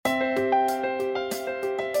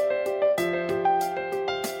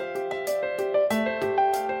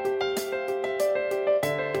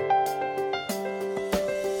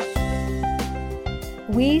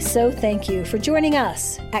We so thank you for joining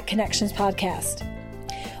us at Connections Podcast.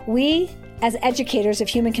 We, as educators of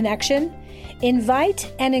human connection,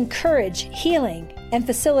 invite and encourage healing and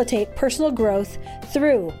facilitate personal growth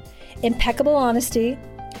through impeccable honesty,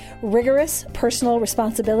 rigorous personal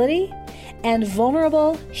responsibility, and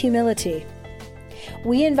vulnerable humility.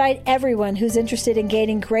 We invite everyone who's interested in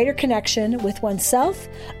gaining greater connection with oneself,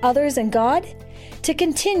 others, and God to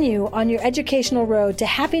continue on your educational road to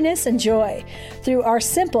happiness and joy through our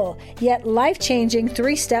simple yet life-changing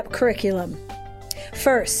 3-step curriculum.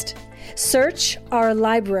 First, search our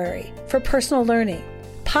library for personal learning,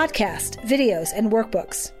 podcast, videos, and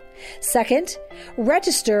workbooks. Second,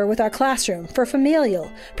 register with our classroom for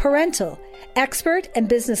familial, parental, expert, and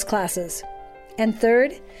business classes. And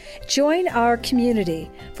third, join our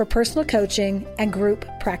community for personal coaching and group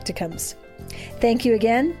practicums. Thank you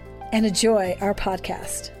again, and enjoy our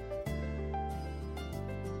podcast.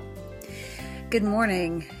 Good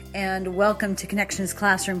morning, and welcome to Connections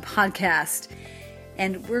Classroom Podcast.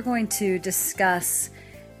 And we're going to discuss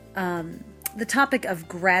the topic of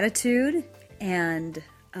gratitude. And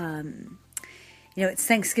it's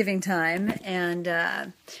Thanksgiving time,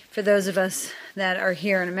 and for those of us that are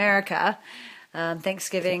here in America,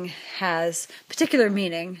 Thanksgiving has particular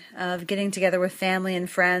meaning of getting together with family and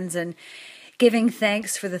friends and giving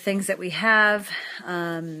thanks for the things that we have,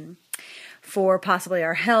 for possibly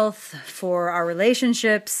our health, for our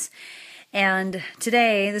relationships. And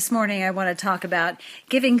this morning, I want to talk about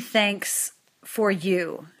giving thanks for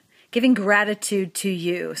you, giving gratitude to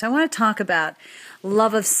you. So I want to talk about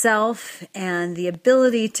love of self and the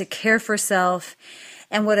ability to care for self,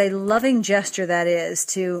 and what a loving gesture that is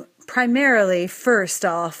to primarily, first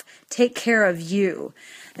off, take care of you.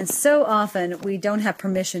 And so often we don't have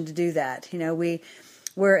permission to do that.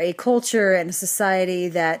 We're a culture and a society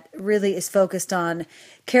that really is focused on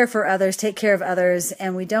care for others, take care of others,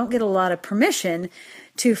 and we don't get a lot of permission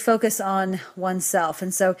to focus on oneself.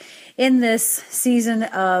 And so in this season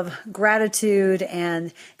of gratitude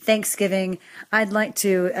and Thanksgiving, I'd like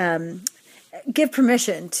to give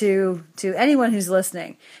permission to anyone who's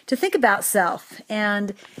listening to think about self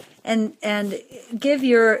and give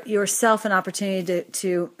yourself an opportunity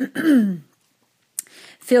to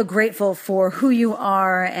feel grateful for who you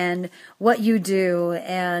are and what you do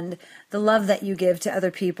and the love that you give to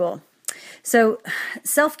other people. So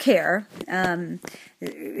self-care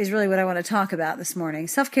is really what I want to talk about this morning.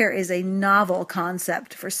 Self-care is a novel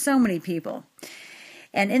concept for so many people.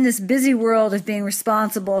 And in this busy world of being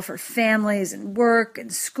responsible for families and work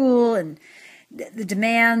and school and the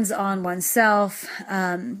demands on oneself,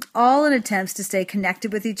 all in attempts to stay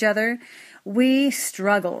connected with each other, we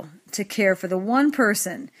struggle to care for the one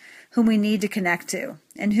person whom we need to connect to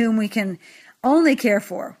and whom we can only care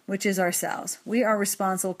for, which is ourselves. We are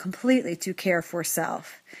responsible completely to care for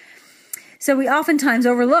self. So we oftentimes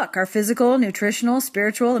overlook our physical, nutritional,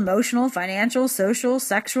 spiritual, emotional, financial, social,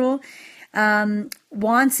 sexual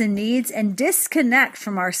wants and needs, and disconnect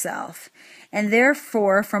from ourselves, and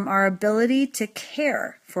therefore from our ability to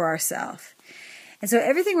care for ourselves. And so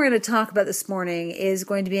everything we're going to talk about this morning is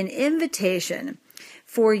going to be an invitation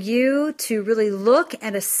for you to really look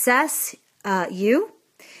and assess you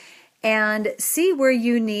and see where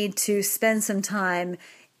you need to spend some time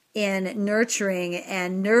in nurturing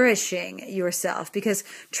and nourishing yourself, because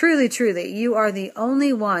truly, truly, you are the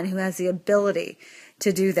only one who has the ability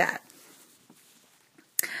to do that.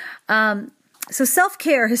 So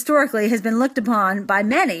self-care historically has been looked upon by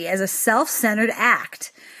many as a self-centered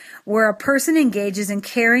act where a person engages in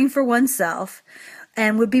caring for oneself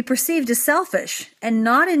and would be perceived as selfish and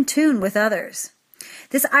not in tune with others.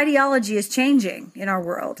 This ideology is changing in our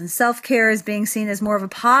world, and self-care is being seen as more of a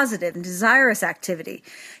positive and desirous activity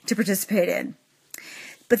to participate in.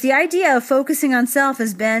 But the idea of focusing on self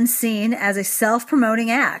has been seen as a self-promoting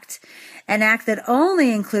act, an act that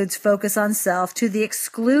only includes focus on self to the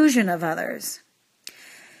exclusion of others.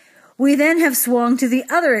 We then have swung to the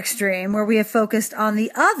other extreme, where we have focused on the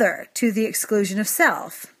other to the exclusion of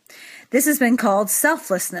self. This has been called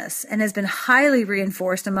selflessness and has been highly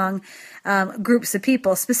reinforced among groups of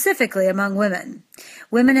people, specifically among women.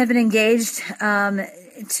 Women have been engaged or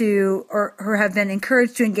have been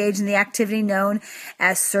encouraged to engage in the activity known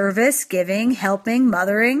as service, giving, helping,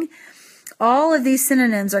 mothering. All of these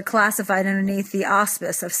synonyms are classified underneath the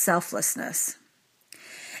auspice of selflessness.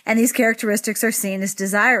 And these characteristics are seen as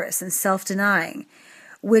desirous and self-denying,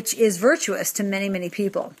 which is virtuous to many, many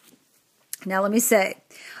people. Now, let me say,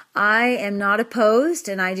 I am not opposed,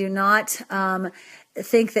 and I do not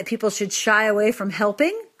think that people should shy away from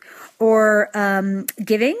helping or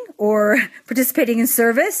giving or participating in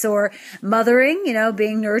service or mothering,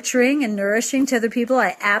 being nurturing and nourishing to other people,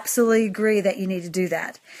 I absolutely agree that you need to do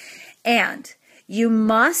that. And you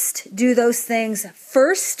must do those things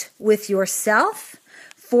first with yourself,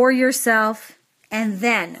 for yourself, and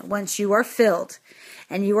then once you are filled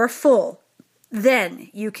and you are full, then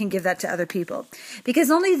you can give that to other people. Because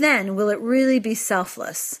only then will it really be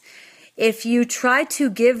selfless. If you try to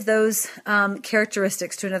give those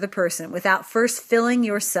characteristics to another person without first filling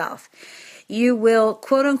yourself, you will,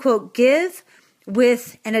 quote unquote, give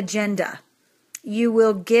with an agenda. You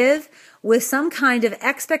will give with some kind of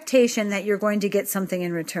expectation that you're going to get something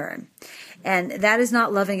in return. And that is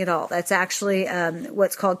not loving at all. That's actually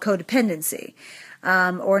what's called codependency.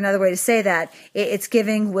 Or another way to say that, it's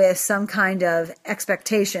giving with some kind of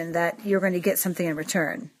expectation that you're going to get something in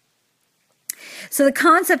return. So the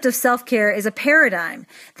concept of self-care is a paradigm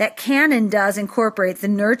that can and does incorporate the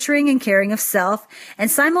nurturing and caring of self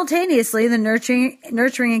and simultaneously the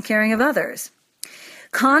nurturing and caring of others.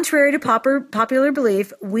 Contrary to popular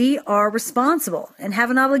belief, we are responsible and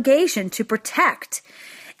have an obligation to protect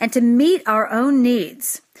and to meet our own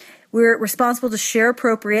needs. We're responsible to share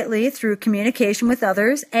appropriately through communication with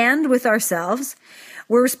others and with ourselves.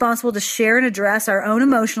 We're responsible to share and address our own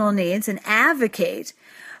emotional needs and advocate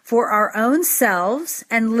for our own selves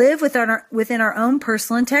and live within our own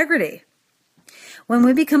personal integrity. When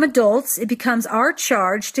we become adults, it becomes our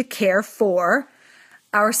charge to care for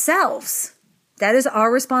ourselves. That is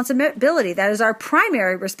our responsibility. That is our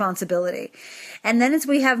primary responsibility. And then as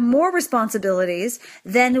we have more responsibilities,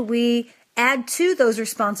 then we add to those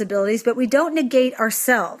responsibilities, but we don't negate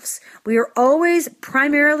ourselves. We are always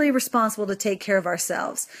primarily responsible to take care of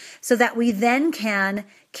ourselves so that we then can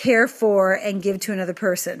care for and give to another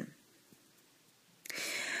person.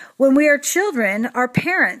 When we are children, our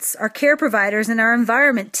parents, our care providers, and our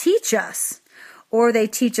environment teach us, or they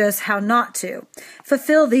teach us how not to,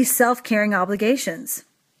 fulfill these self-caring obligations.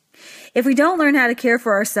 If we don't learn how to care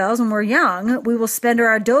for ourselves when we're young, we will spend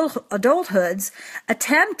our adulthoods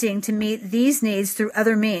attempting to meet these needs through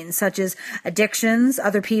other means, such as addictions,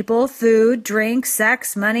 other people, food, drink,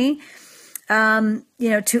 sex, money,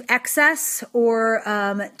 to excess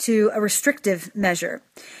or to a restrictive measure.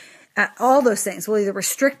 All those things. We'll either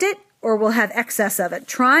restrict it or we'll have excess of it,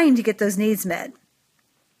 trying to get those needs met.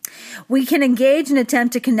 We can engage in an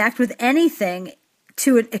attempt to connect with anything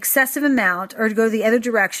to an excessive amount or to go the other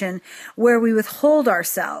direction where we withhold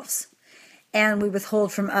ourselves and we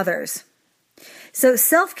withhold from others. So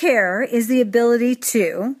self-care is the ability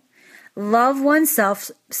to love oneself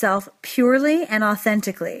purely and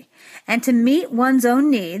authentically and to meet one's own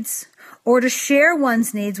needs or to share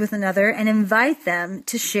one's needs with another and invite them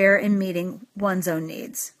to share in meeting one's own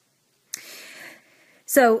needs.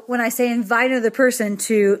 So when I say invite another person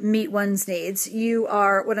to meet one's needs,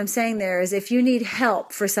 what I'm saying there is if you need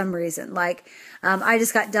help for some reason, like I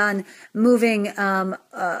just got done moving a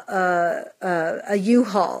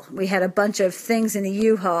U-Haul. We had a bunch of things in a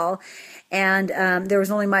U-Haul, and there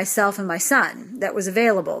was only myself and my son that was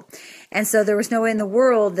available. And so there was no way in the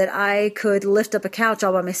world that I could lift up a couch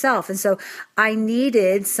all by myself. And so I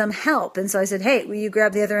needed some help. And so I said, hey, will you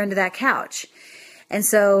grab the other end of that couch? And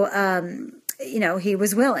so he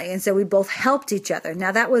was willing. And so we both helped each other.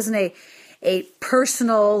 Now that wasn't a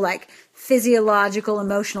personal, physiological,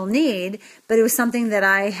 emotional need, but it was something that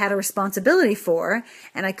I had a responsibility for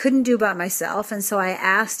and I couldn't do by myself. And so I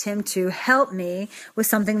asked him to help me with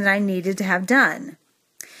something that I needed to have done.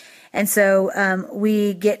 And so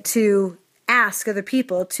we get to ask other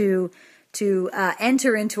people to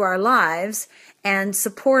enter into our lives and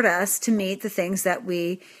support us to meet the things that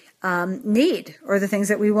we need or the things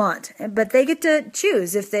that we want. But they get to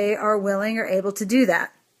choose if they are willing or able to do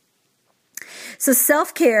that. So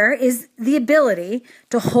self-care is the ability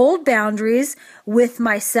to hold boundaries with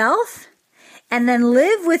myself and then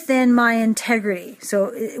live within my integrity.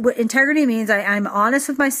 So what integrity means, I'm honest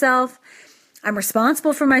with myself, I'm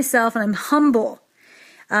responsible for myself, and I'm humble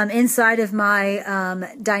inside of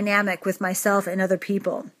my dynamic with myself and other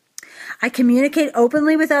people. I communicate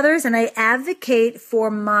openly with others and I advocate for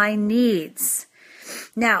my needs.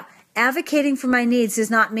 Now, advocating for my needs does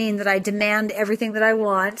not mean that I demand everything that I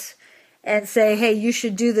want and say, hey, you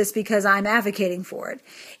should do this because I'm advocating for it.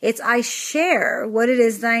 It's I share what it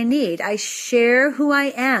is that I need. I share who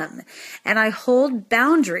I am and I hold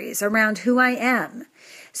boundaries around who I am.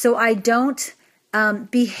 So I don't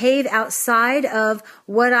behave outside of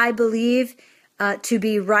what I believe to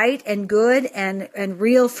be right and good and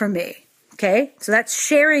real for me. Okay? So that's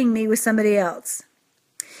sharing me with somebody else.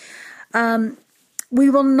 We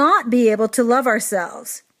will not be able to love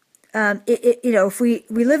ourselves if we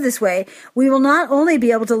live this way, we will not only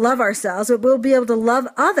be able to love ourselves, but we'll be able to love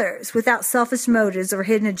others without selfish motives or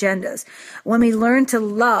hidden agendas when we learn to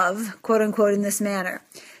love, quote unquote, in this manner.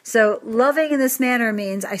 So loving in this manner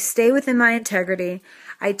means I stay within my integrity.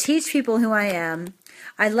 I teach people who I am.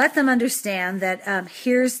 I let them understand that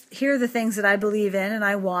here are the things that I believe in and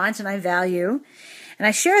I want and I value, and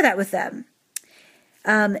I share that with them.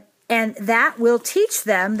 And that will teach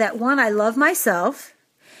them that, one, I love myself,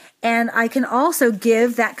 and I can also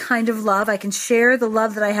give that kind of love. I can share the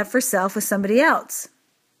love that I have for self with somebody else.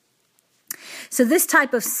 So this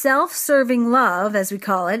type of self-serving love, as we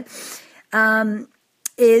call it,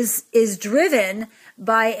 is driven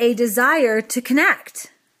by a desire to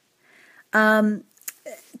connect.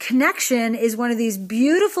 Connection is one of these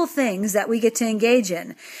beautiful things that we get to engage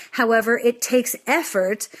in. However, it takes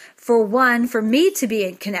effort for me to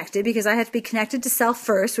be connected, because I have to be connected to self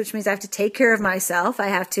first, which means I have to take care of myself. I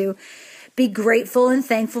have to be grateful and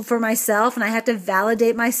thankful for myself, and I have to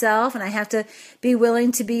validate myself, and I have to be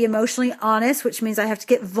willing to be emotionally honest, which means I have to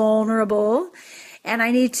get vulnerable. And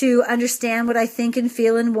I need to understand what I think and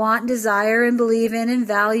feel and want and desire and believe in and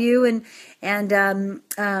value and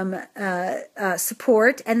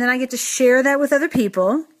support. And then I get to share that with other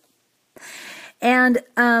people. And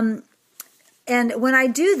when I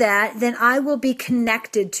do that, then I will be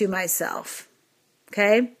connected to myself.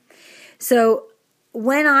 Okay? So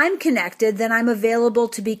when I'm connected, then I'm available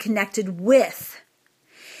to be connected with.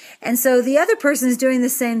 And so the other person is doing the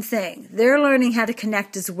same thing. They're learning how to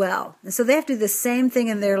connect as well. And so they have to do the same thing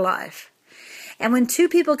in their life. And when two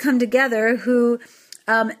people come together who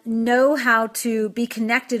know how to be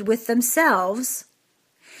connected with themselves,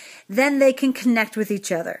 then they can connect with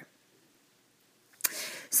each other.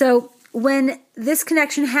 So when this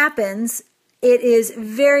connection happens, it is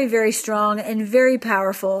very, very strong and very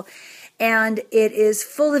powerful. And it is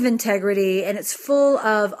full of integrity and it's full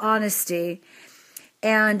of honesty.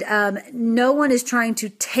 And no one is trying to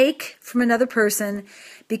take from another person,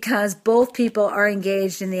 because both people are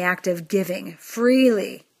engaged in the act of giving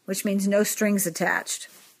freely, which means no strings attached.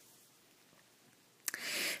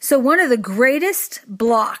 So one of the greatest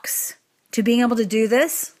blocks to being able to do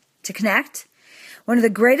this, to connect, one of the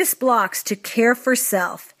greatest blocks to care for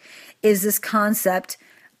self is this concept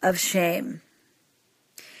of shame.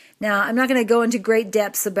 Now, I'm not going to go into great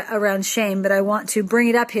depths around shame, but I want to bring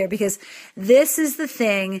it up here because this is the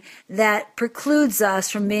thing that precludes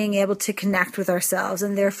us from being able to connect with ourselves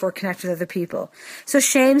and therefore connect with other people. So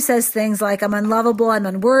shame says things like, I'm unlovable, I'm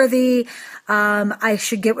unworthy, I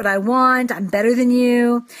should get what I want, I'm better than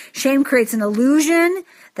you. Shame creates an illusion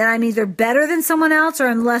that I'm either better than someone else or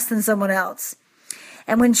I'm less than someone else.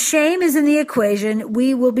 And when shame is in the equation,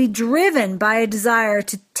 we will be driven by a desire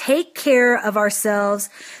to take care of ourselves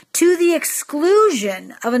to the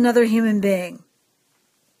exclusion of another human being.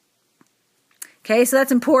 Okay, so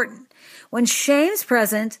that's important. When shame's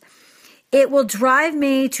present, it will drive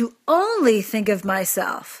me to only think of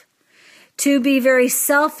myself, to be very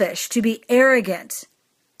selfish, to be arrogant.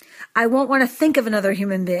 I won't want to think of another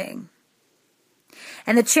human being.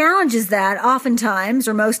 And the challenge is that oftentimes,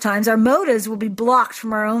 or most times, our motives will be blocked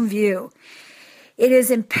from our own view. It is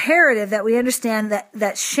imperative that we understand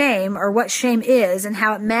that shame, or what shame is, and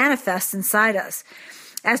how it manifests inside us,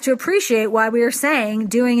 as to appreciate why we are saying,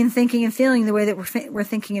 doing, and thinking and feeling the way that we're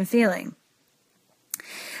thinking and feeling.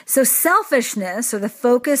 So selfishness, or the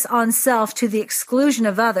focus on self to the exclusion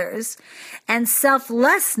of others, and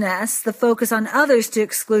selflessness, the focus on others to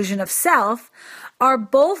exclusion of self, are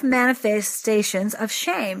both manifestations of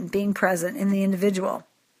shame being present in the individual.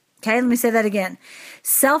 Okay, let me say that again.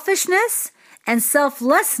 Selfishness and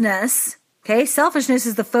selflessness, okay, selfishness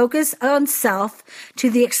is the focus on self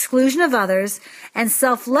to the exclusion of others, and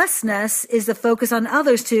selflessness is the focus on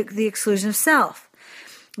others to the exclusion of self.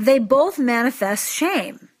 They both manifest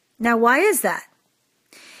shame. Now, why is that?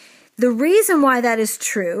 The reason why that is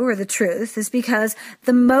true, or the truth, is because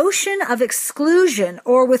the motion of exclusion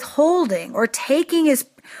or withholding or taking is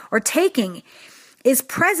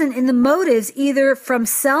present in the motives either from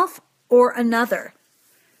self or another.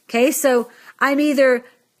 Okay, so I'm either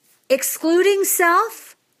excluding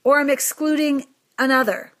self or I'm excluding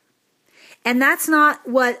another. And that's not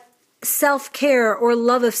what self-care or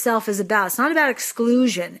love of self is about. It's not about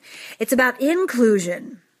exclusion. It's about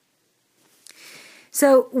inclusion.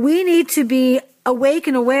 So we need to be awake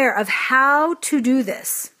and aware of how to do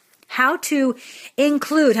this, how to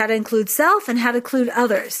include self and how to include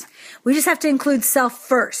others. We just have to include self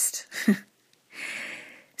first.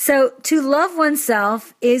 So to love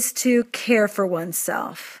oneself is to care for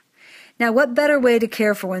oneself. Now, what better way to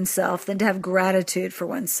care for oneself than to have gratitude for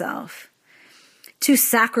oneself? to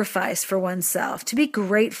sacrifice for oneself, to be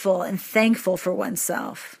grateful and thankful for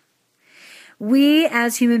oneself. We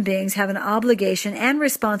as human beings have an obligation and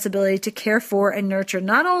responsibility to care for and nurture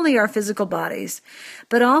not only our physical bodies,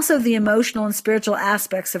 but also the emotional and spiritual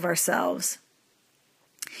aspects of ourselves.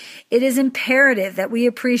 It is imperative that we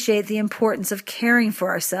appreciate the importance of caring for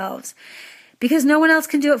ourselves because no one else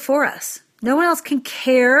can do it for us. No one else can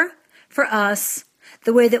care for us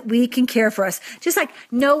the way that we can care for us. Just like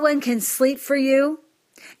no one can sleep for you,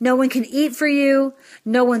 no one can eat for you,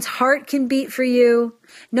 no one's heart can beat for you,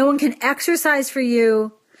 no one can exercise for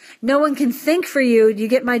you, no one can think for you. Do you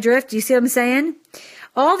get my drift? Do you see what I'm saying?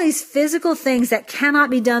 All these physical things that cannot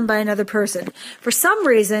be done by another person. For some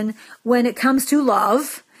reason, when it comes to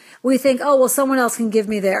love, we think, oh, well, someone else can give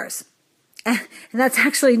me theirs. And that's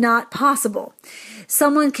actually not possible.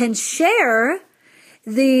 Someone can share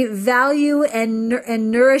the value and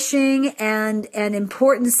nourishing and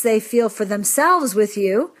importance they feel for themselves with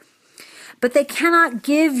you, but they cannot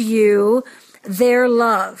give you their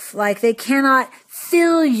love. Like they cannot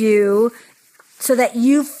fill you so that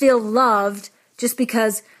you feel loved just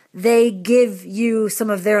because they give you some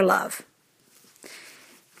of their love.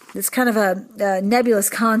 It's kind of a nebulous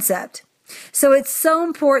concept. So it's so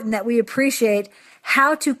important that we appreciate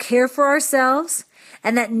how to care for ourselves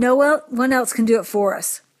and that no one else can do it for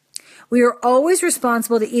us. We are always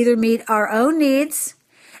responsible to either meet our own needs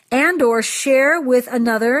and or share with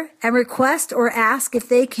another and request or ask if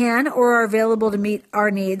they can or are available to meet our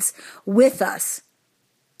needs with us.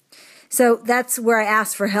 So that's where I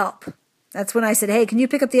asked for help. That's when I said, hey, can you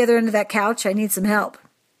pick up the other end of that couch? I need some help.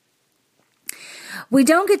 We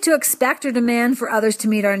don't get to expect or demand for others to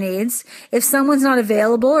meet our needs. If someone's not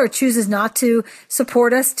available or chooses not to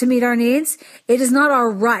support us to meet our needs, it is not our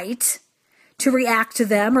right to react to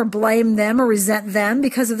them or blame them or resent them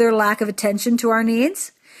because of their lack of attention to our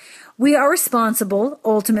needs. We are responsible,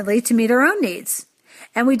 ultimately, to meet our own needs.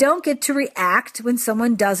 And we don't get to react when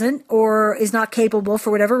someone doesn't or is not capable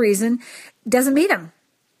for whatever reason, doesn't meet them.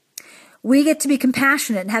 We get to be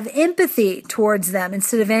compassionate and have empathy towards them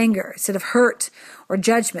instead of anger, instead of hurt or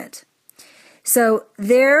judgment. So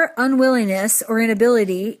their unwillingness or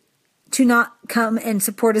inability to not come and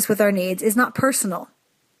support us with our needs is not personal.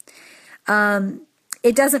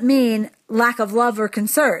 It doesn't mean lack of love or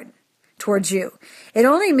concern towards you. It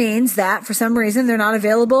only means that for some reason they're not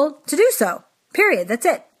available to do so. Period. That's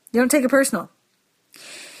it. You don't take it personal.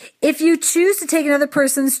 If you choose to take another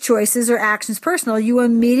person's choices or actions personal, you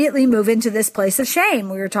immediately move into this place of shame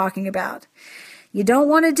we were talking about. You don't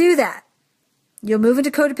want to do that. You'll move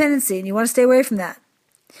into codependency and you want to stay away from that.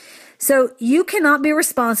 So you cannot be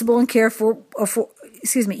responsible and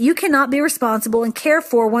you cannot be responsible and care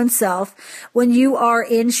for oneself when you are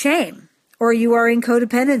in shame or you are in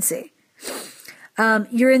codependency.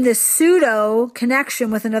 You're in this pseudo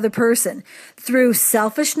connection with another person through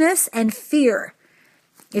selfishness and fear.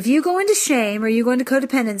 If you go into shame or you go into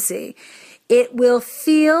codependency, it will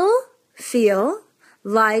feel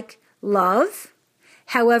like love.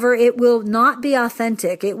 However, it will not be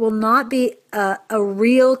authentic. It will not be a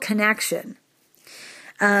real connection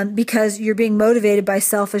because you're being motivated by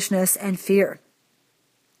selfishness and fear.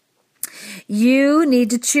 You need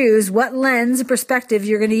to choose what lens and perspective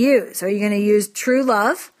you're going to use. Are you going to use true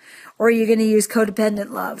love or are you going to use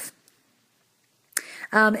codependent love?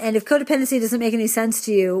 And if codependency doesn't make any sense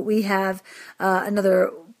to you, we have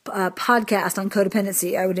another podcast on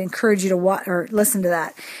codependency. I would encourage you to watch or listen to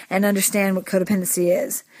that and understand what codependency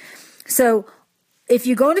is. So if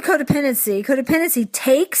you go into codependency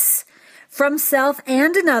takes from self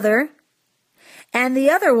and another, and the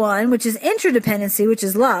other one, which is interdependency, which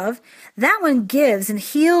is love, that one gives and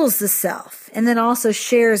heals the self and then also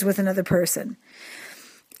shares with another person.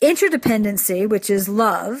 Interdependency, which is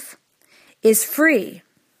love, is free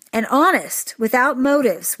and honest, without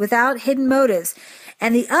motives, without hidden motives.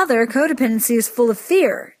 And the other, codependency, is full of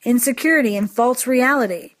fear, insecurity, and false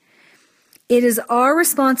reality. It is our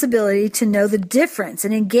responsibility to know the difference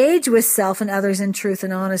and engage with self and others in truth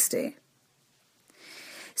and honesty.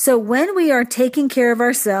 So when we are taking care of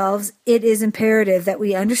ourselves, it is imperative that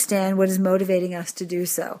we understand what is motivating us to do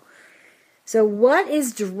so. So what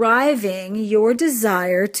is driving your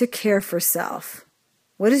desire to care for self?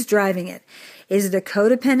 What is driving it? Is it a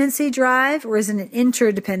codependency drive or is it an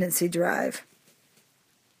interdependency drive?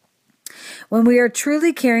 When we are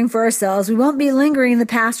truly caring for ourselves, we won't be lingering in the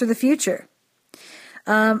past or the future.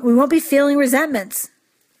 We won't be feeling resentments.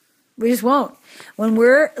 We just won't. When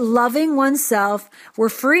we're loving oneself, we're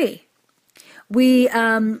free. We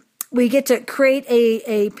get to create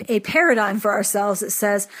a paradigm for ourselves that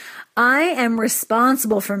says, I am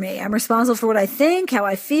responsible for me. I'm responsible for what I think, how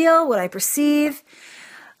I feel, what I perceive,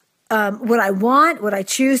 what I want, what I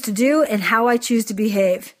choose to do, and how I choose to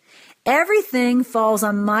behave. Everything falls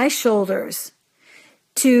on my shoulders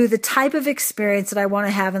to the type of experience that I want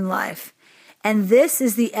to have in life. And this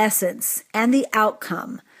is the essence and the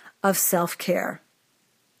outcome of self-care.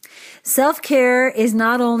 Self-care is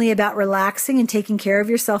not only about relaxing and taking care of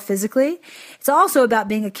yourself physically, it's also about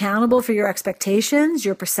being accountable for your expectations,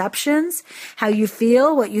 your perceptions, how you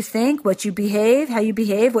feel, what you think, what you behave, how you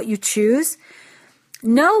behave, what you choose.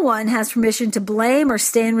 No one has permission to blame or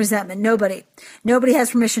stay in resentment. Nobody. Nobody has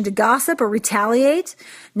permission to gossip or retaliate.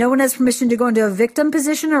 No one has permission to go into a victim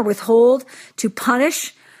position or withhold, to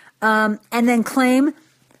punish, and then claim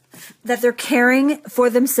that they're caring for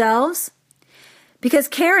themselves. Because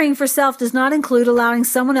caring for self does not include allowing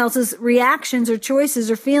someone else's reactions or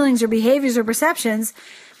choices or feelings or behaviors or perceptions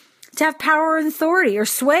to have power and authority or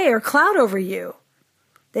sway or clout over you.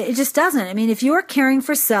 It just doesn't. I mean, if you are caring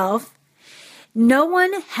for self, no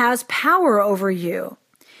one has power over you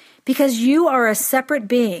because you are a separate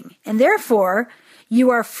being, and therefore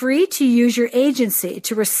you are free to use your agency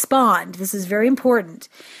to respond. This is very important.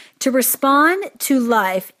 To respond to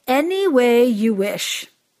life any way you wish.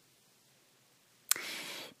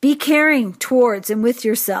 Be caring towards and with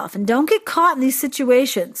yourself, and don't get caught in these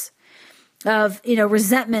situations of,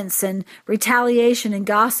 resentments and retaliation and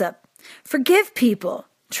gossip. Forgive people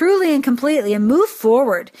truly and completely and move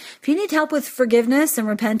forward. If you need help with forgiveness and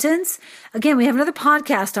repentance, again, we have another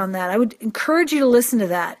podcast on that. I would encourage you to listen to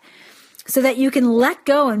that so that you can let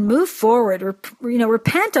go and move forward,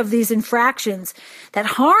 repent of these infractions that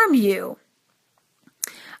harm you.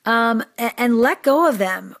 And let go of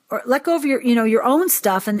them, or let go of your own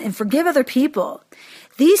stuff and forgive other people.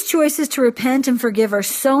 These choices to repent and forgive are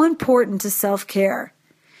so important to self-care.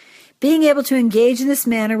 Being able to engage in this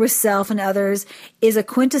manner with self and others is a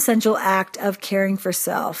quintessential act of caring for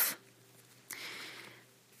self.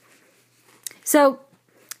 So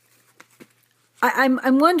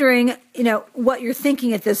I'm wondering, what you're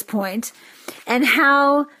thinking at this point, and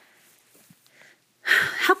how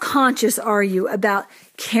conscious are you about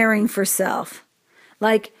caring for self?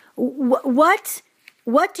 Like, what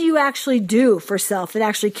do you actually do for self that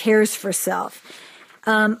actually cares for self?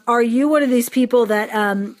 Are you one of these people that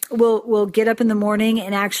will get up in the morning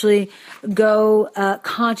and actually go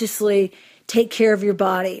consciously take care of your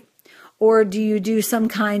body? Or do you do some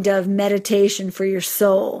kind of meditation for your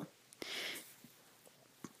soul?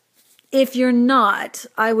 If you're not,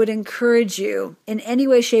 I would encourage you in any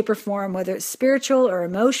way, shape, or form, whether it's spiritual or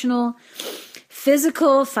emotional,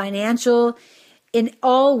 physical, financial, in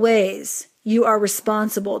all ways, you are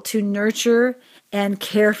responsible to nurture and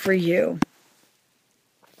care for you.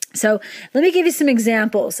 So let me give you some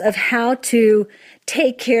examples of how to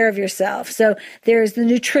take care of yourself. So there's the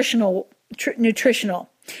nutritional,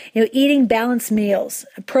 eating balanced meals,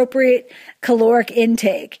 appropriate caloric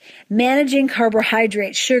intake, managing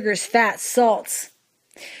carbohydrates, sugars, fats, salts,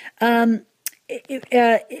 paying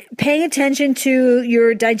attention to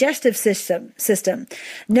your digestive system,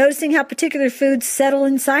 noticing how particular foods settle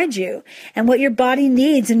inside you and what your body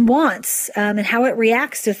needs and wants, and how it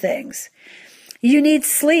reacts to things. You need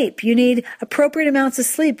sleep. You need appropriate amounts of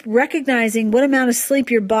sleep, recognizing what amount of sleep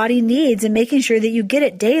your body needs and making sure that you get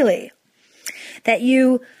it daily. That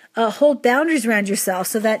you hold boundaries around yourself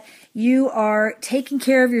so that you are taking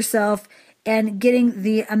care of yourself and getting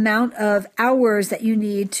the amount of hours that you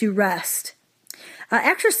need to rest.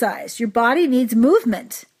 Exercise. Your body needs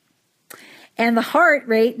movement. And the heart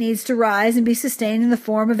rate needs to rise and be sustained in the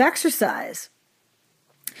form of exercise.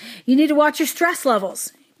 You need to watch your stress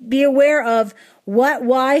levels. Be aware of what,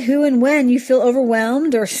 why, who, and when you feel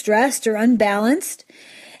overwhelmed or stressed or unbalanced,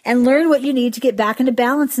 and learn what you need to get back into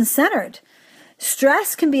balance and centered.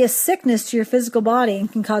 Stress can be a sickness to your physical body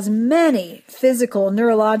and can cause many physical,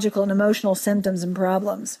 neurological, and emotional symptoms and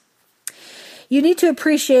problems. You need to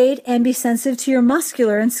appreciate and be sensitive to your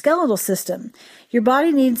muscular and skeletal system. Your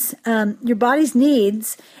body's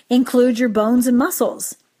needs include your bones and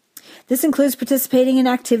muscles. This includes participating in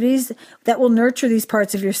activities that will nurture these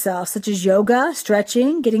parts of yourself, such as yoga,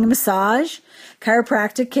 stretching, getting a massage,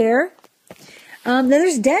 chiropractic care. Then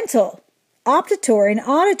there's dental, optatory, and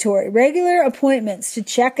auditory, regular appointments to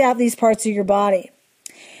check out these parts of your body.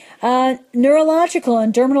 Neurological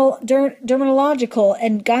and dermatological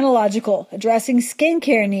and gynecological, addressing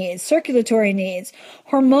skincare needs, circulatory needs,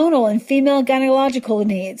 hormonal and female gynecological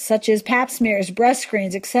needs, such as pap smears, breast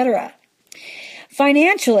screens, etc.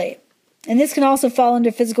 Financially, and this can also fall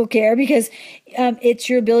under physical care because it's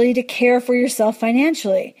your ability to care for yourself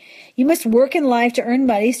financially. You must work in life to earn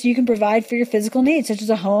money so you can provide for your physical needs, such as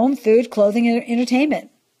a home, food, clothing, and entertainment.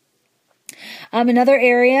 Another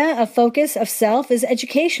area of focus of self is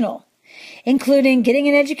educational, including getting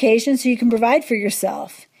an education so you can provide for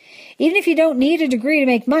yourself. Even if you don't need a degree to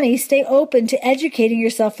make money, stay open to educating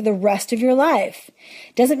yourself for the rest of your life.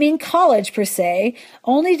 Doesn't mean college per se,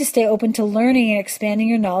 only to stay open to learning and expanding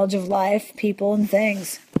your knowledge of life, people, and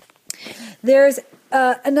things. There's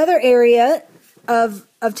another area of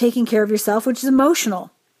taking care of yourself, which is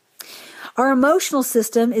emotional. Our emotional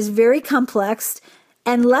system is very complex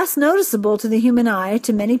and less noticeable to the human eye,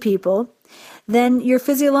 to many people, than your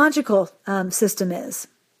physiological system is.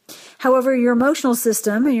 However, your emotional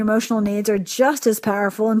system and your emotional needs are just as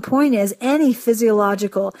powerful and poignant as any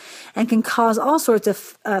physiological, and can cause all sorts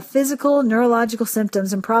of physical, neurological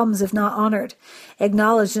symptoms and problems if not honored,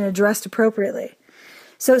 acknowledged, and addressed appropriately.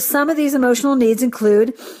 So some of these emotional needs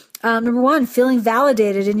include, number one, feeling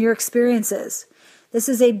validated in your experiences. This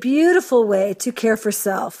is a beautiful way to care for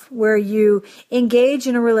self, where you engage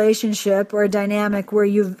in a relationship or a dynamic where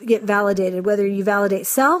you get validated, whether you validate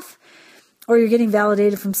self or you're getting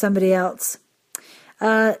validated from somebody else.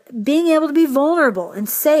 Being able to be vulnerable and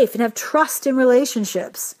safe and have trust in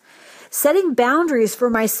relationships. Setting boundaries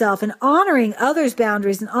for myself and honoring others'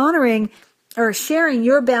 boundaries and honoring or sharing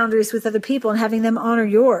your boundaries with other people and having them honor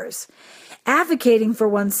yours. Advocating for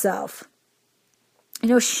oneself.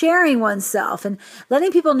 Sharing oneself and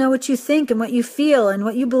letting people know what you think and what you feel and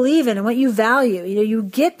what you believe in and what you value. You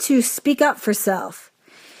get to speak up for self.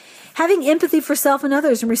 Having empathy for self and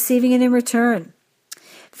others and receiving it in return.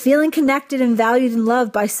 Feeling connected and valued and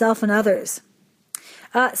loved by self and others.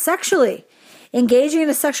 Sexually, engaging in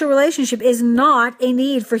a sexual relationship is not a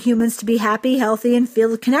need for humans to be happy, healthy, and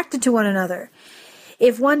feel connected to one another.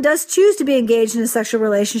 If one does choose to be engaged in a sexual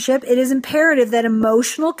relationship, it is imperative that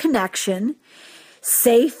emotional connection,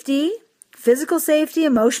 safety, physical safety,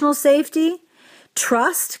 emotional safety,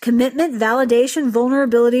 trust, commitment, validation,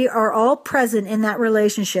 vulnerability are all present in that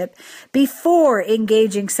relationship before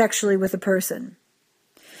engaging sexually with a person.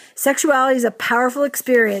 Sexuality is a powerful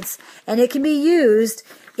experience, and it can be used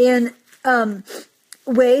in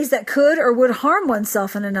ways that could or would harm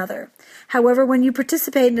oneself and another. However, when you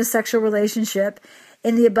participate in a sexual relationship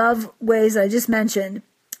in the above ways I just mentioned,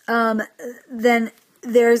 then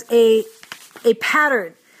there's a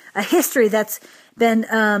pattern, a history that's been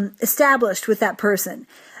established with that person,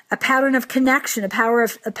 a pattern of connection, a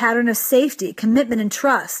pattern of safety, commitment, and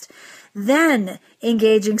trust. Then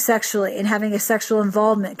engaging sexually and having a sexual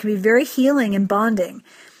involvement can be very healing and bonding,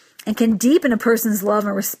 and can deepen a person's love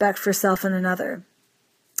and respect for self and another.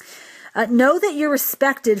 Know that you're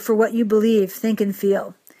respected for what you believe, think, and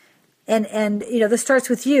feel. And this starts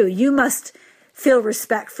with you. You must feel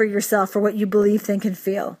respect for yourself for what you believe, think, and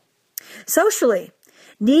feel. Socially,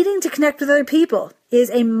 needing to connect with other people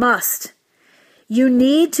is a must. You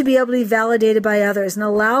need to be able to be validated by others and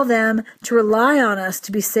allow them to rely on us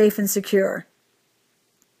to be safe and secure.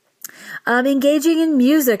 Engaging in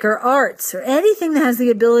music or arts or anything that has the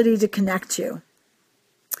ability to connect you.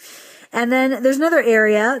 And then there's another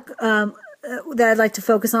area that I'd like to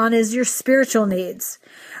focus on is your spiritual needs.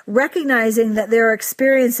 Recognizing that there are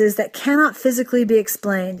experiences that cannot physically be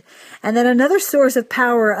explained, and that another source of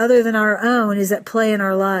power other than our own is at play in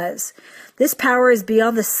our lives. This power is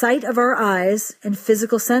beyond the sight of our eyes and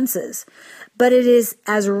physical senses, but it is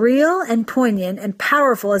as real and poignant and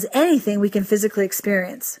powerful as anything we can physically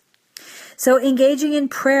experience. So engaging in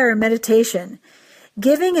prayer and meditation,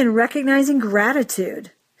 giving and recognizing gratitude.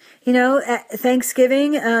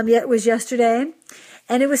 Thanksgiving was yesterday.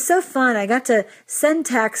 And it was so fun. I got to send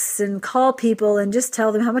texts and call people and just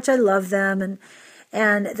tell them how much I love them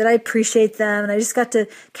and that I appreciate them. And I just got to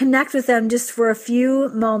connect with them just for a few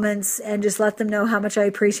moments and just let them know how much I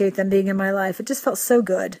appreciate them being in my life. It just felt so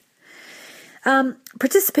good.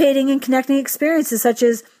 Participating in connecting experiences such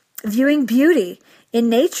as viewing beauty in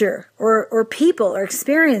nature or people or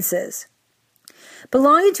experiences.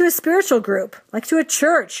 Belonging to a spiritual group, like to a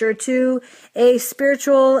church or to a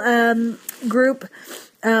spiritual group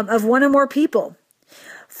of one or more people.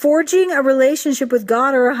 Forging a relationship with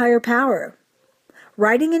God or a higher power.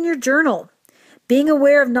 Writing in your journal. Being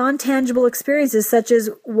aware of non-tangible experiences such as,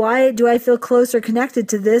 why do I feel close or connected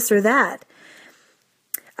to this or that?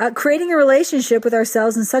 Creating a relationship with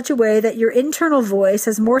ourselves in such a way that your internal voice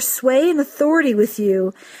has more sway and authority with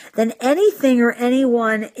you than anything or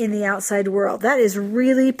anyone in the outside world. That is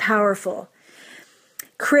really powerful.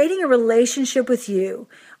 Creating a relationship with you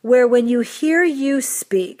where when you hear you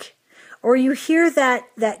speak or you hear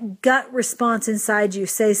that gut response inside you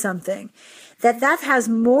say something, that has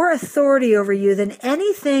more authority over you than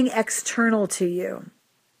anything external to you.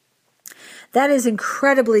 That is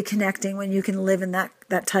incredibly connecting when you can live in that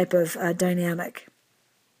type of dynamic.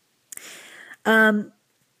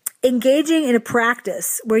 Engaging in a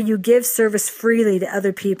practice where you give service freely to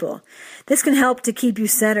other people. This can help to keep you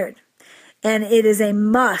centered. And it is a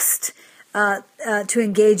must to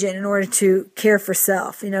engage in order to care for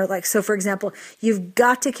self. So for example, you've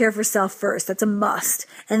got to care for self first. That's a must.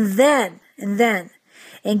 And then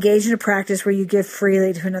engage in a practice where you give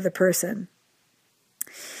freely to another person.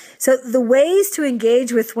 So the ways to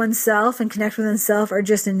engage with oneself and connect with oneself are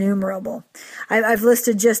just innumerable. I've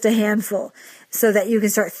listed just a handful so that you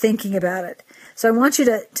can start thinking about it. So I want you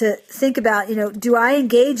to think about, do I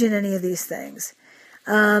engage in any of these things?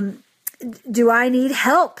 Do I need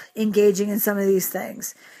help engaging in some of these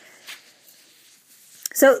things?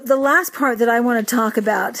 So the last part that I want to talk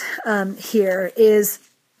about here is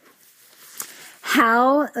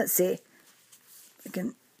how, let's see, I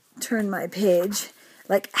can turn my page,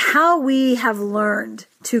 like how we have learned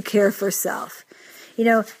to care for self.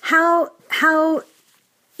 How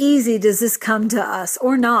easy does this come to us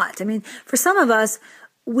or not? I mean, for some of us,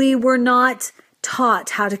 we were not taught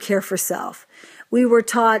how to care for self. We were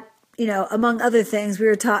taught, among other things, we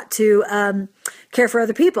were taught to care for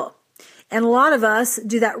other people. And a lot of us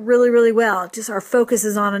do that really, really well. Just our focus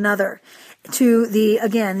is on another to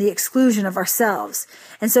the exclusion of ourselves.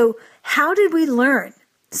 And so how did we learn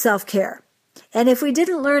self-care? And if we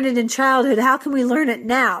didn't learn it in childhood, how can we learn it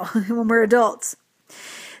now when we're adults?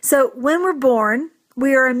 So when we're born,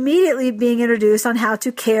 we are immediately being introduced on how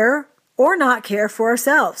to care or not care for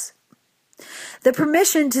ourselves. The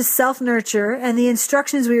permission to self-nurture and the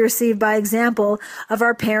instructions we receive by example of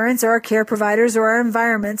our parents or our care providers or our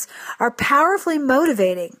environments are powerfully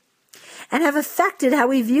motivating and have affected how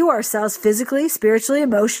we view ourselves physically, spiritually,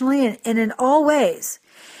 emotionally, and in all ways.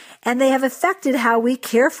 And they have affected how we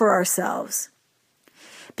care for ourselves.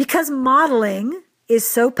 Because modeling is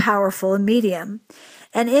so powerful a medium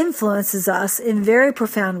and influences us in very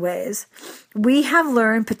profound ways, we have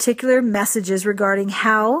learned particular messages regarding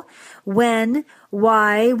how, when,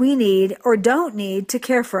 why we need or don't need to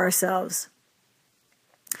care for ourselves.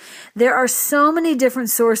 There are so many different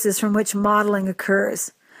sources from which modeling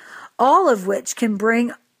occurs, all of which can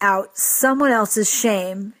bring out someone else's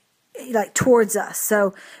shame towards us.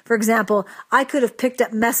 So, for example, I could have picked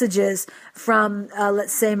up messages from,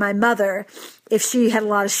 let's say, my mother, if she had a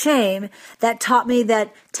lot of shame, that taught me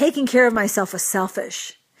that taking care of myself was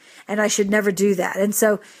selfish and I should never do that. And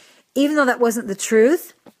so, even though that wasn't the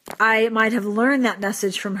truth, I might have learned that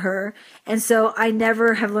message from her. And so I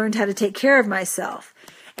never have learned how to take care of myself.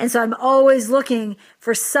 And so I'm always looking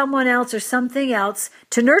for someone else or something else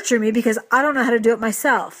to nurture me because I don't know how to do it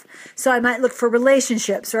myself. So I might look for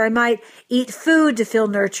relationships, or I might eat food to feel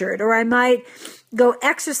nurtured, or I might go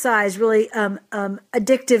exercise really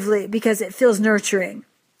addictively because it feels nurturing.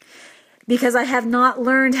 Because I have not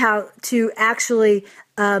learned how to actually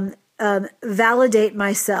validate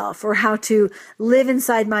myself or how to live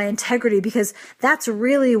inside my integrity, because that's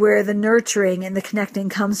really where the nurturing and the connecting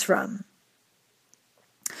comes from.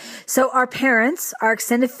 So our parents, our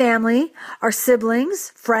extended family, our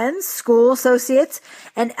siblings, friends, school associates,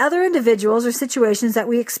 and other individuals or situations that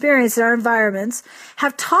we experience in our environments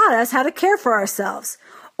have taught us how to care for ourselves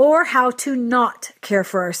or how to not care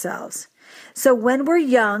for ourselves. So when we're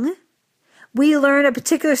young, we learn a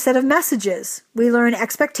particular set of messages. We learn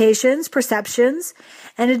expectations, perceptions,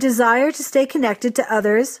 and a desire to stay connected to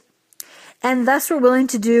others. And thus we're willing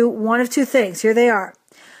to do one of two things. Here they are.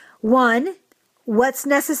 One, what's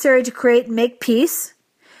necessary to create and make peace,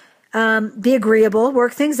 be agreeable,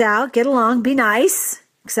 work things out, get along, be nice,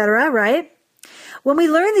 etc., right? When we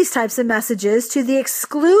learn these types of messages to the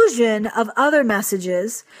exclusion of other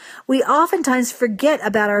messages, we oftentimes forget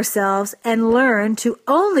about ourselves and learn to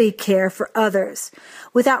only care for others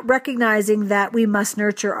without recognizing that we must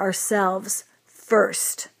nurture ourselves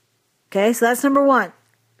first. Okay, so that's number one.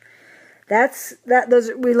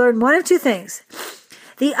 We learn one of two things.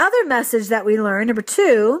 The other message that we learn, number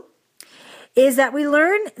two, is that we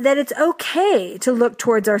learn that it's okay to look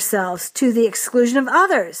towards ourselves to the exclusion of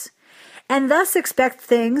others, and thus expect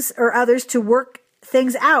things or others to work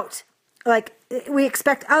things out. Like we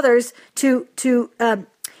expect others to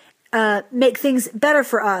make things better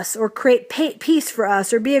for us, or create peace for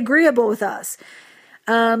us, or be agreeable with us,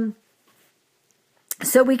 so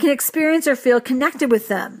we can experience or feel connected with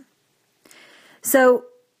them. So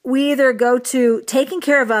we either go to taking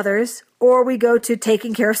care of others or we go to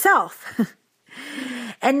taking care of self.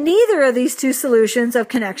 And neither of these two solutions of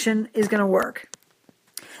connection is going to work.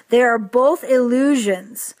 They are both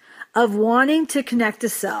illusions of wanting to connect to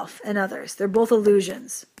self and others. They're both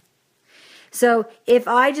illusions. So if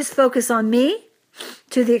I just focus on me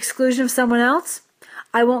to the exclusion of someone else,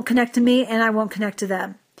 I won't connect to me and I won't connect to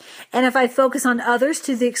them. And if I focus on others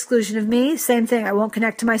to the exclusion of me, same thing. I won't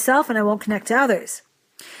connect to myself and I won't connect to others.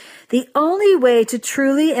 The only way to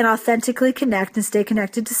truly and authentically connect and stay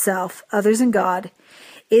connected to self, others, and God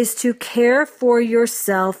is to care for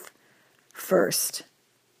yourself first.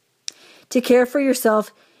 To care for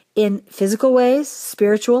yourself in physical ways,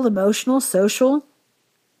 spiritual, emotional, social,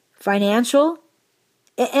 financial,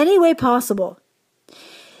 any way possible.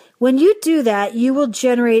 When you do that, you will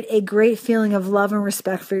generate a great feeling of love and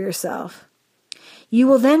respect for yourself. You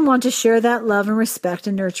will then want to share that love and respect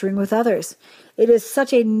and nurturing with others. It is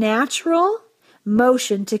such a natural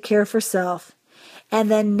motion to care for self. And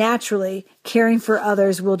then naturally, caring for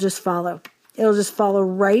others will just follow. It'll just follow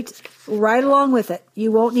right along with it.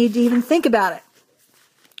 You won't need to even think about it.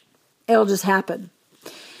 It'll just happen.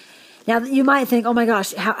 Now, you might think, oh my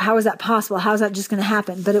gosh, how is that possible? How is that just going to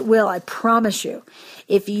happen? But it will, I promise you.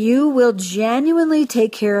 If you will genuinely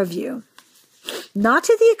take care of you, not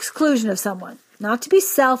to the exclusion of someone, not to be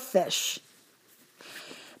selfish,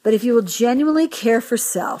 but if you will genuinely care for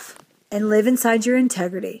self and live inside your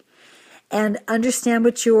integrity and understand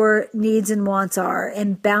what your needs and wants are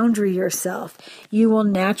and boundary yourself, you will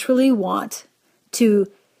naturally want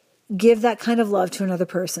to give that kind of love to another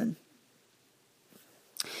person.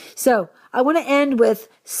 So I want to end with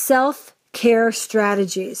self-care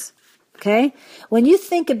strategies. Okay? When you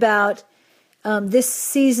think about this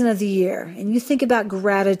season of the year and you think about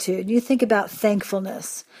gratitude, you think about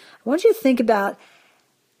thankfulness, I want you to think about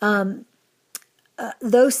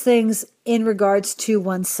those things in regards to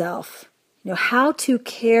oneself. You know, how to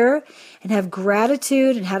care and have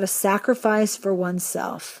gratitude and how to sacrifice for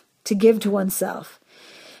oneself, to give to oneself.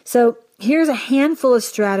 So here's a handful of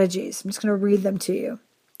strategies. I'm just going to read them to you.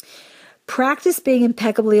 Practice being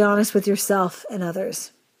impeccably honest with yourself and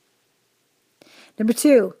others. Number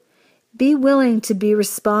 2, be willing to be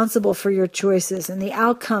responsible for your choices and the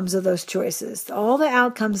outcomes of those choices. All the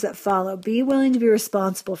outcomes that follow, be willing to be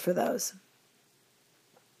responsible for those.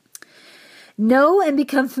 Know and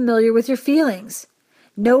become familiar with your feelings.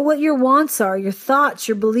 Know what your wants are, your thoughts,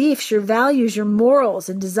 your beliefs, your values, your morals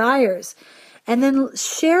and desires. And then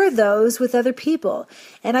share those with other people.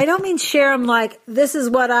 And I don't mean share them like, this is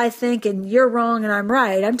what I think and you're wrong and I'm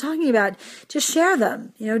right. I'm talking about just share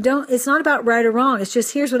them. You know, it's not about right or wrong. It's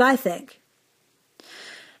just, here's what I think.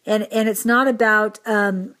 And it's not about,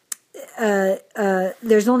 there's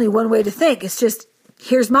only one way to think. It's just,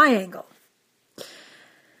 here's my angle.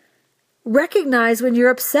 Recognize when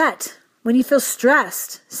you're upset, when you feel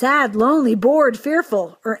stressed, sad, lonely, bored,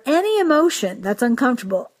 fearful, or any emotion that's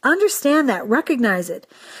uncomfortable. Understand that. Recognize it.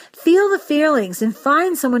 Feel the feelings and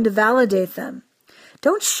find someone to validate them.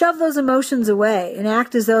 Don't shove those emotions away and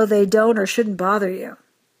act as though they don't or shouldn't bother you.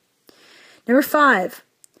 Number 5,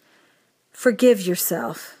 forgive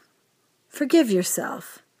yourself. Forgive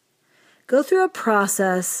yourself. Go through a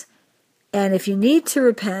process, and if you need to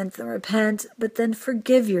repent, then repent, but then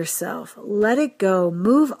forgive yourself. Let it go.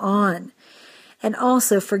 Move on. And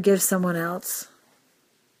also forgive someone else.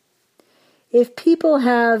 If people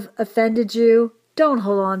have offended you, don't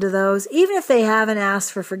hold on to those. Even if they haven't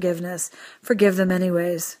asked for forgiveness, forgive them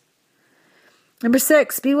anyways. Number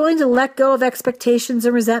 6, be willing to let go of expectations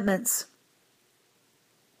and resentments.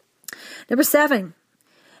 Number 7,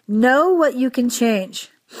 know what you can change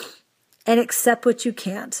and accept what you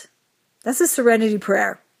can't. That's a serenity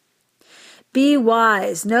prayer. Be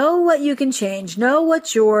wise. Know what you can change. Know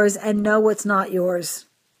what's yours and know what's not yours.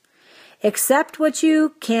 Accept what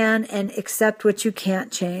you can and accept what you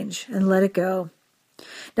can't change and let it go.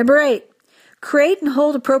 Number 8, create and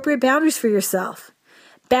hold appropriate boundaries for yourself.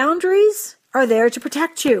 Boundaries are there to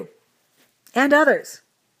protect you and others.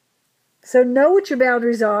 So know what your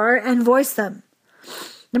boundaries are and voice them.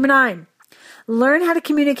 Number 9, learn how to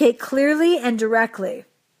communicate clearly and directly.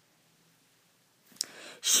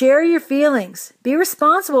 Share your feelings. Be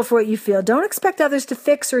responsible for what you feel. Don't expect others to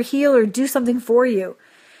fix or heal or do something for you.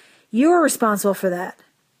 You are responsible for that.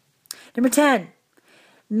 Number 10,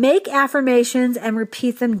 make affirmations and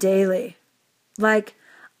repeat them daily. Like,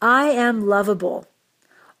 I am lovable.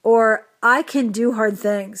 Or, I can do hard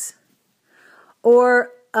things.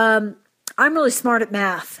 Or, I'm really smart at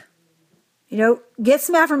math. You know, get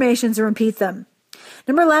some affirmations and repeat them.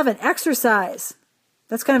 Number 11, exercise.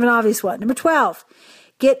 That's kind of an obvious one. Number 12,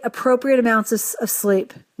 get appropriate amounts of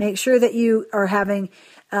sleep. Make sure that you are having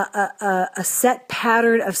a set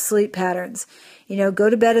pattern of sleep patterns. You know, go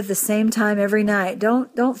to bed at the same time every night.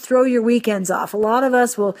 Don't throw your weekends off. A lot of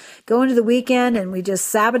us will go into the weekend and we just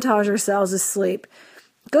sabotage ourselves with sleep.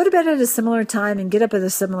 Go to bed at a similar time and get up at a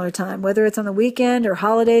similar time, whether it's on the weekend or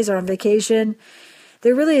holidays or on vacation.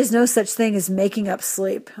 There really is no such thing as making up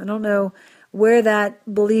sleep. I don't know where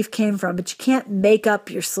that belief came from, but you can't make up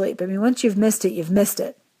your sleep. I mean, once you've missed it, you've missed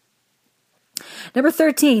it. Number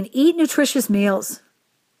 13, eat nutritious meals.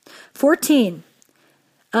 14,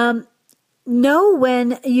 know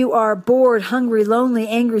when you are bored, hungry, lonely,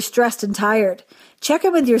 angry, stressed, and tired. Check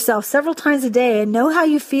in with yourself several times a day and know how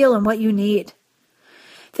you feel and what you need.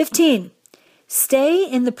 15, stay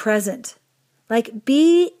in the present. Like,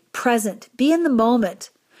 be present. Be in the moment.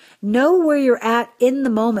 Know where you're at in the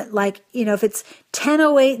moment. Like, if it's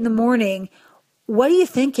 10:08 in the morning, what are you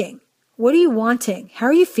thinking? What are you wanting? How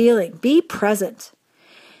are you feeling? Be present.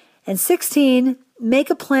 And 16, make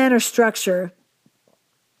a plan or structure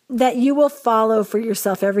that you will follow for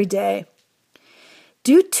yourself every day.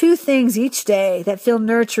 Do 2 things each day that feel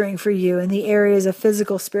nurturing for you in the areas of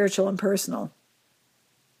physical, spiritual, and personal.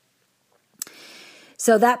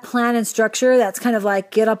 So that plan and structure, that's kind of like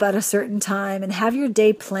get up at a certain time and have your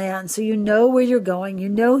day planned so you know where you're going, you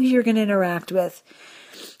know who you're going to interact with.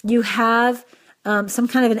 You have some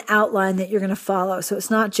kind of an outline that you're going to follow. So it's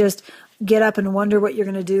not just get up and wonder what you're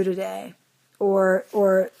going to do today, or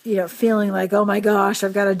feeling like, oh my gosh,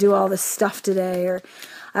 I've got to do all this stuff today, or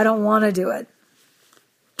I don't want to do it.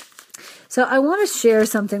 So I want to share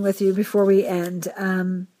something with you before we end.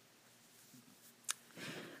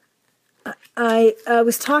 I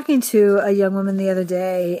was talking to a young woman the other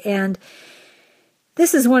day, and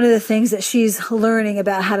this is one of the things that she's learning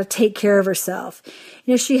about how to take care of herself.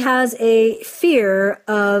 She has a fear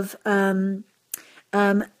of, let's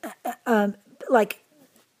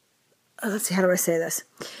see, how do I say this?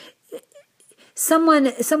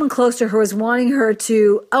 Someone close to her was wanting her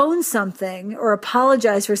to own something or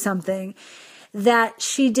apologize for something that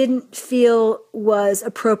she didn't feel was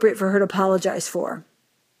appropriate for her to apologize for.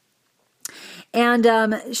 And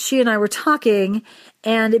she and I were talking,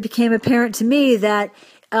 and it became apparent to me that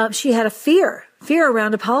she had a fear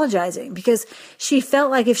around apologizing, because she felt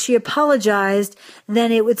like if she apologized,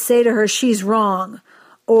 then it would say to her she's wrong,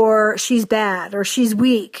 or she's bad, or she's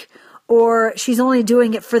weak, or she's only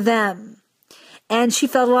doing it for them. And she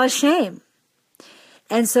felt a lot of shame.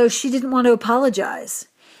 And so she didn't want to apologize.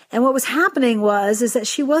 And what was happening is that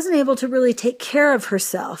she wasn't able to really take care of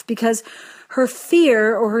herself, because her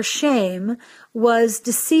fear or her shame was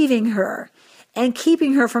deceiving her and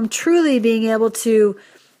keeping her from truly being able to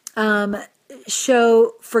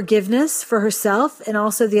show forgiveness for herself and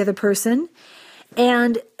also the other person.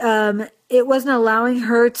 And it wasn't allowing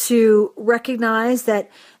her to recognize that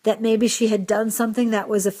maybe she had done something that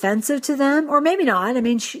was offensive to them, or maybe not. I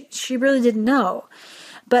mean, she really didn't know.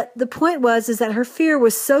 But the point is that her fear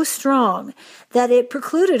was so strong that it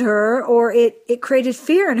precluded her, or it created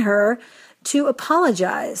fear in her to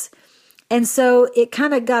apologize. And so it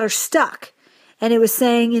kind of got her stuck. And it was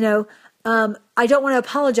saying, I don't want to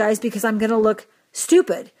apologize because I'm going to look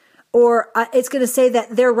stupid, or it's going to say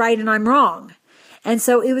that they're right and I'm wrong. And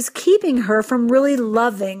so it was keeping her from really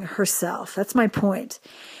loving herself. That's my point.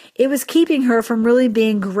 It was keeping her from really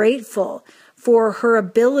being grateful for her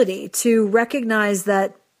ability to recognize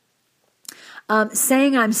that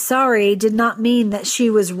saying I'm sorry did not mean that she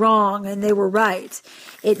was wrong and they were right.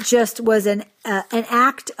 It just was an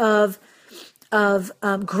act of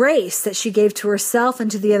grace that she gave to herself and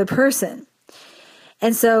to the other person.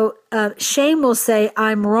 And so shame will say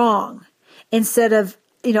I'm wrong instead of,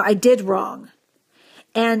 I did wrong.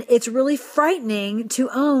 And it's really frightening to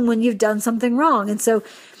own when you've done something wrong. And so,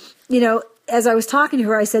 as I was talking to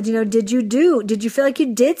her, I said, did you feel like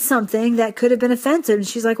you did something that could have been offensive? And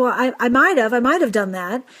she's like, well, I might have done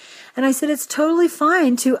that. And I said, it's totally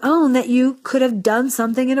fine to own that you could have done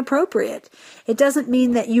something inappropriate. It doesn't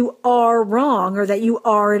mean that you are wrong or that you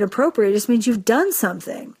are inappropriate. It just means you've done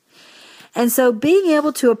something. And so being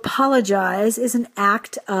able to apologize is an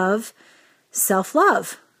act of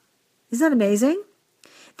self-love. Isn't that amazing?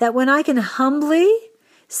 That when I can humbly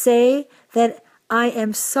say that I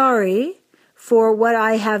am sorry for what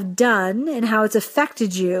I have done and how it's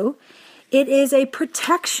affected you, it is a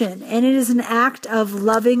protection, and it is an act of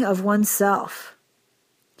loving of oneself.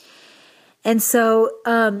 And so,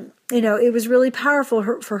 it was really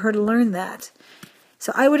powerful for her to learn that.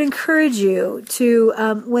 So I would encourage you to,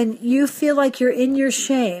 when you feel like you're in your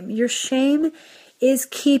shame is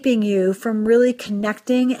keeping you from really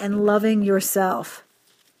connecting and loving yourself.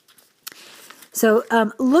 So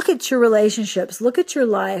look at your relationships, look at your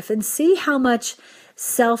life, and see how much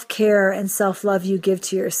self-care and self-love you give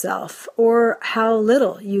to yourself, or how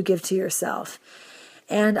little you give to yourself.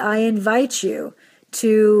 And I invite you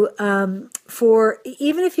for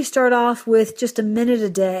even if you start off with just a minute a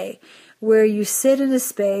day where you sit in a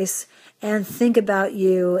space and think about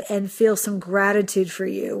you and feel some gratitude for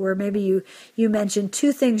you, where maybe you mention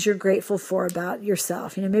 2 things you're grateful for about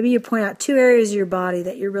yourself. Maybe you point out 2 areas of your body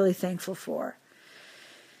that you're really thankful for.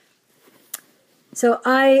 So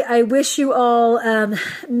I wish you all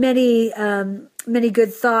many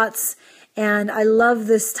good thoughts, and I love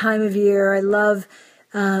this time of year. I love,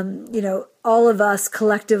 all of us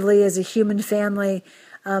collectively as a human family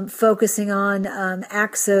focusing on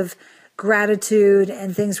acts of gratitude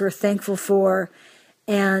and things we're thankful for.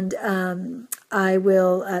 And I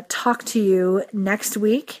will talk to you next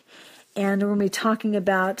week, and we're going to be talking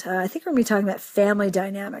about, I think we're going to be talking about family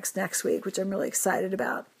dynamics next week, which I'm really excited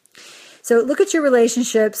about. So look at your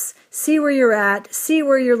relationships, see where you're at, see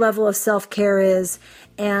where your level of self-care is,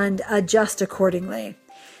 and adjust accordingly.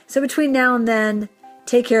 So between now and then,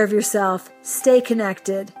 take care of yourself, stay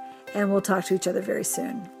connected, and we'll talk to each other very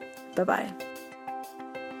soon. Bye-bye.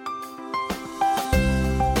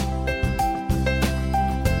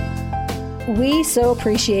 We so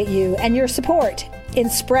appreciate you and your support in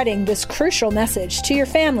spreading this crucial message to your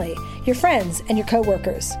family, your friends, and your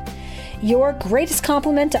coworkers. Your greatest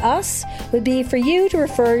compliment to us would be for you to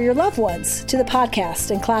refer your loved ones to the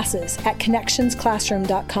podcast and classes at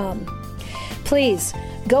connectionsclassroom.com. Please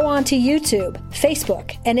go on to YouTube,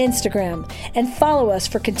 Facebook, and Instagram and follow us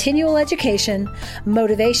for continual education,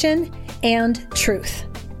 motivation, and truth.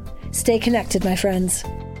 Stay connected, my friends.